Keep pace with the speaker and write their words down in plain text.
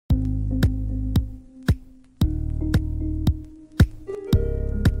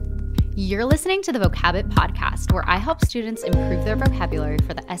You're listening to the Vocabbett podcast, where I help students improve their vocabulary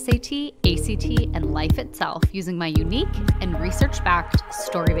for the SAT, ACT, and life itself using my unique and research-backed,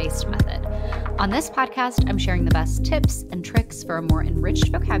 story-based method. On this podcast, I'm sharing the best tips and tricks for a more enriched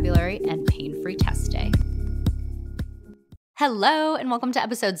vocabulary and pain-free test day. Hello, and welcome to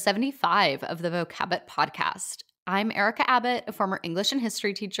episode 75 of the Vocabbett podcast. I'm Erica Abbott, a former English and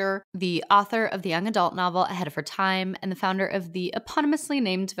history teacher, the author of the young adult novel Ahead of Her Time, and the founder of the eponymously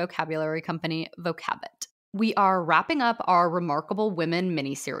named vocabulary company Vocabbett. We are wrapping up our Remarkable Women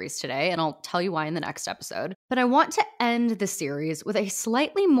mini-series today, and I'll tell you why in the next episode. But I want to end the series with a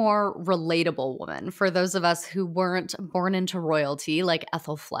slightly more relatable woman for those of us who weren't born into royalty like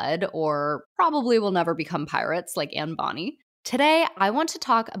Ethelfled, or probably will never become pirates like Anne Bonny. Today, I want to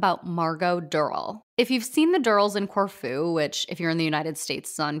talk about Margo Durrell. If you've seen the Durrells in Corfu, which if you're in the United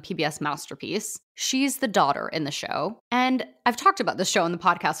States is on PBS Masterpiece, she's the daughter in the show. And I've talked about this show on the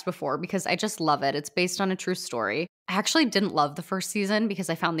podcast before because I just love it. It's based on a true story. I actually didn't love the first season because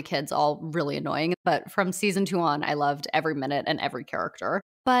I found the kids all really annoying. But from season 2 on, I loved every minute and every character.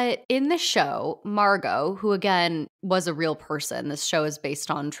 But in the show, Margo, who again was a real person, this show is based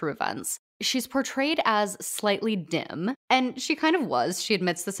on true events, she's portrayed as slightly dim, and she kind of was. She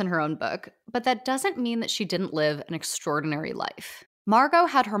admits this in her own book, but that doesn't mean that she didn't live an extraordinary life. Margo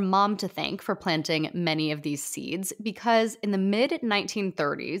had her mom to thank for planting many of these seeds because in the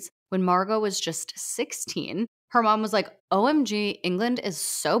mid-1930s, when Margo was just 16, her mom was like, OMG, England is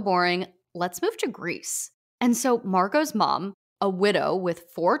so boring, let's move to Greece. And so Margo's mom, a widow with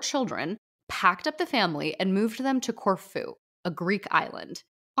 4 children, packed up the family and moved them to Corfu, a Greek island.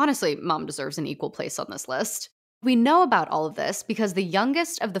 Honestly, mom deserves an equal place on this list. We know about all of this because the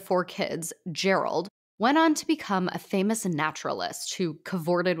youngest of the 4 kids, Gerald, went on to become a famous naturalist who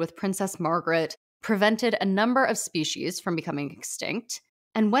cavorted with Princess Margaret, prevented a number of species from becoming extinct,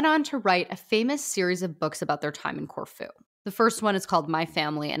 and went on to write a famous series of books about their time in Corfu. The first one is called My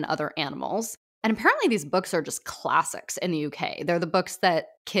Family and Other Animals. And apparently these books are just classics in the UK. They're the books that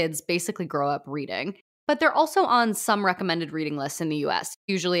kids basically grow up reading. But they're also on some recommended reading lists in the US,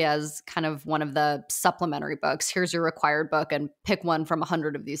 usually as kind of one of the supplementary books. Here's your required book and pick one from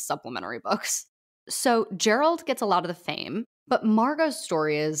 100 of these supplementary books. So Gerald gets a lot of the fame, but Margo's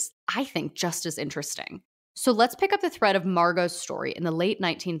story is, I think, just as interesting. So let's pick up the thread of Margo's story in the late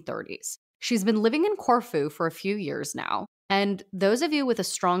 1930s. She's been living in Corfu for a few years now, and those of you with a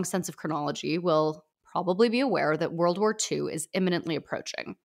strong sense of chronology will probably be aware that World War II is imminently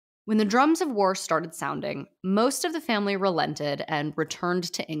approaching. When the drums of war started sounding, most of the family relented and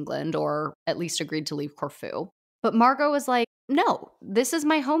returned to England, or at least agreed to leave Corfu. But Margo was like, no, this is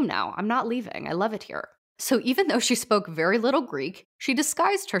my home now. I'm not leaving. I love it here. So even though she spoke very little Greek, she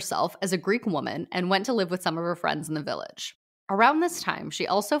disguised herself as a Greek woman and went to live with some of her friends in the village. Around this time, she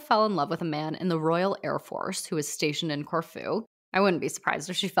also fell in love with a man in the Royal Air Force who was stationed in Corfu. I wouldn't be surprised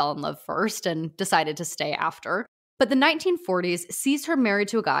if she fell in love first and decided to stay after. But the 1940s sees her married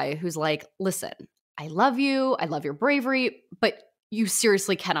to a guy who's like, listen, I love your bravery, but you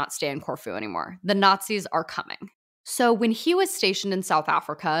seriously cannot stay in Corfu anymore. The Nazis are coming. So when he was stationed in South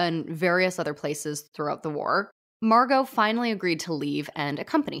Africa and various other places throughout the war, Margo finally agreed to leave and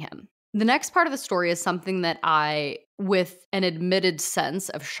accompany him. The next part of the story is something that I, with an admitted sense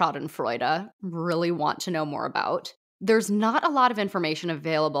of schadenfreude, really want to know more about. There's not a lot of information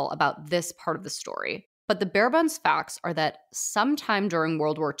available about this part of the story. But the bare-bones facts are that sometime during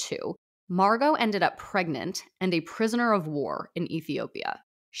World War II, Margo ended up pregnant and a prisoner of war in Ethiopia.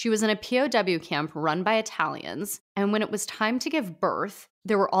 She was in a POW camp run by Italians, and when it was time to give birth,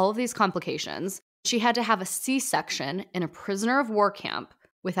 there were all of these complications. She had to have a C-section in a prisoner of war camp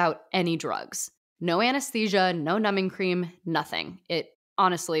without any drugs. No anesthesia, no numbing cream, nothing. It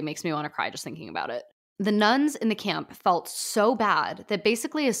honestly makes me want to cry just thinking about it. The nuns in the camp felt so bad that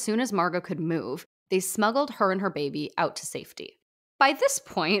basically as soon as Margo could move, they smuggled her and her baby out to safety. By this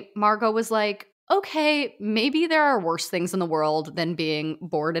point, Margo was like, okay, maybe there are worse things in the world than being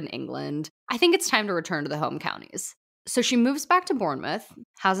bored in England. I think it's time to return to the home counties. So she moves back to Bournemouth,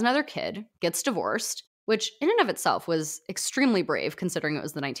 has another kid, gets divorced, which in and of itself was extremely brave considering it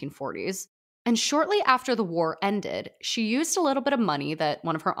was the 1940s. And shortly after the war ended, she used a little bit of money that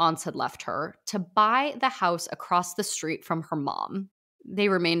one of her aunts had left her to buy the house across the street from her mom. They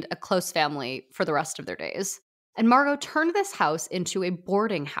remained a close family for the rest of their days. And Margo turned this house into a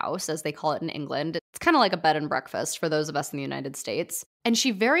boarding house, as they call it in England. It's kind of like a bed and breakfast for those of us in the United States. And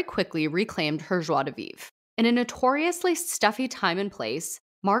she very quickly reclaimed her joie de vivre. In a notoriously stuffy time and place,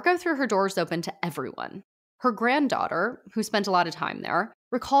 Margo threw her doors open to everyone. Her granddaughter, who spent a lot of time there,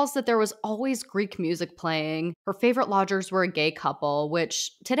 recalls that there was always Greek music playing. Her favorite lodgers were a gay couple,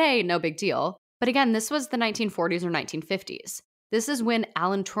 which today, no big deal. But again, this was the 1940s or 1950s. This is when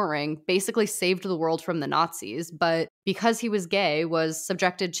Alan Turing basically saved the world from the Nazis, but because he was gay, was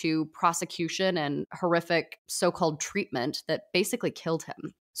subjected to prosecution and horrific so-called treatment that basically killed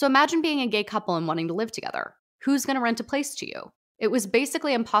him. So imagine being a gay couple and wanting to live together. Who's going to rent a place to you? It was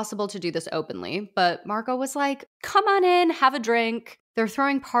basically impossible to do this openly, but Margo was like, come on in, have a drink. They're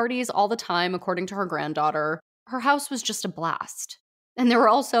throwing parties all the time, according to her granddaughter. Her house was just a blast. And there were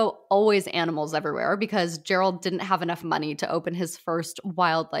also always animals everywhere because Gerald didn't have enough money to open his first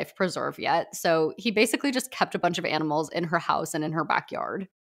wildlife preserve yet, so he basically just kept a bunch of animals in her house and in her backyard.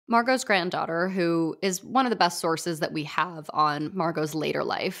 Margo's granddaughter, who is one of the best sources that we have on Margo's later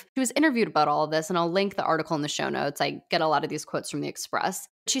life, she was interviewed about all of this, and I'll link the article in the show notes. I get a lot of these quotes from the Express.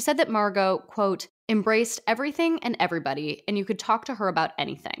 She said that Margo, quote, embraced everything and everybody, and you could talk to her about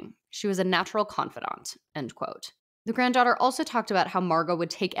anything. She was a natural confidant, end quote. The granddaughter also talked about how Margo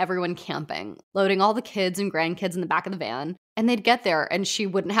would take everyone camping, loading all the kids and grandkids in the back of the van, and they'd get there and she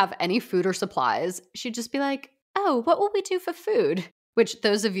wouldn't have any food or supplies. She'd just be like, oh, what will we do for food? Which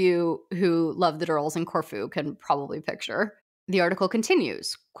those of you who love the Durrells in Corfu can probably picture. The article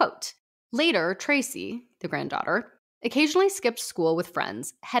continues, quote, later, Tracy, the granddaughter, occasionally skipped school with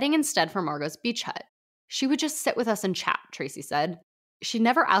friends, heading instead for Margo's beach hut. She would just sit with us and chat, Tracy said. She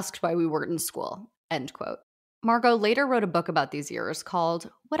never asked why we weren't in school, end quote. Margo later wrote a book about these years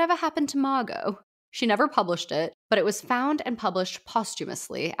called Whatever Happened to Margo? She never published it, but it was found and published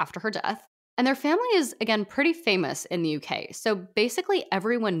posthumously after her death. And their family is, again, pretty famous in the UK. So basically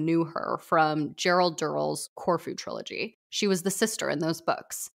everyone knew her from Gerald Durrell's Corfu trilogy. She was the sister in those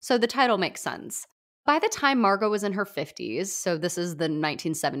books. So the title makes sense. By the time Margo was in her 50s, so this is the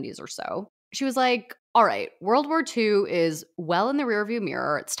 1970s or so, she was like, all right, World War II is well in the rearview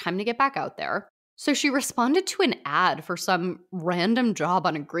mirror. It's time to get back out there. So she responded to an ad for some random job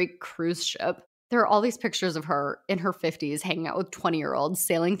on a Greek cruise ship. There are all these pictures of her in her 50s hanging out with 20-year-olds,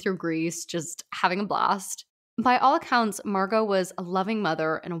 sailing through Greece, just having a blast. By all accounts, Margo was a loving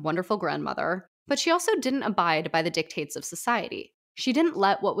mother and a wonderful grandmother, but she also didn't abide by the dictates of society. She didn't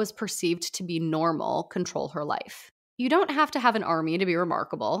let what was perceived to be normal control her life. You don't have to have an army to be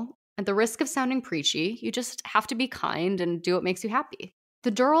remarkable. At the risk of sounding preachy, you just have to be kind and do what makes you happy.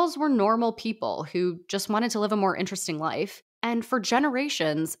 The Durrells were normal people who just wanted to live a more interesting life. And for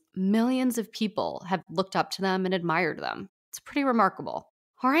generations, millions of people have looked up to them and admired them. It's pretty remarkable.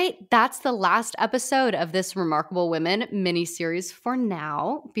 All right, that's the last episode of this Remarkable Women mini-series for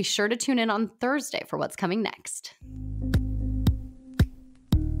now. Be sure to tune in on Thursday for what's coming next.